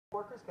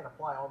workers can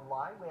apply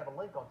online. We have a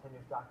link on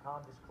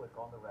 10news.com. Just click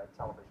on the red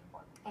television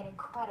button. An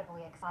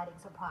incredibly exciting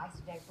surprise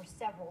today for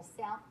several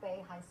South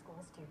Bay High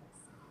School students.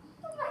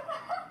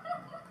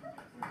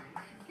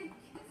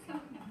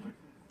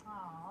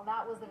 Oh,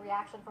 that was the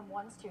reaction from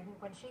one student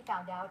when she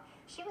found out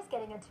she was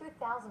getting a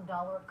 $2,000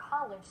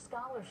 college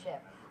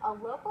scholarship. A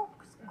local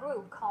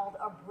group called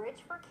A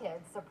Bridge for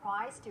Kids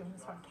surprised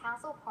students from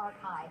Castle Park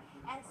High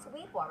and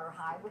Sweetwater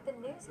High with the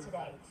news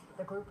today.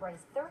 The group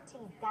raised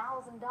 $13,000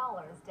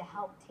 to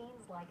help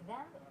teens like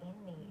them in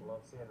need.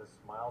 Love seeing the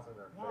smiles in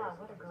their faces. Yeah,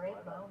 what a great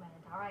moment.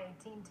 All right,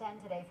 Team 10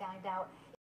 today found out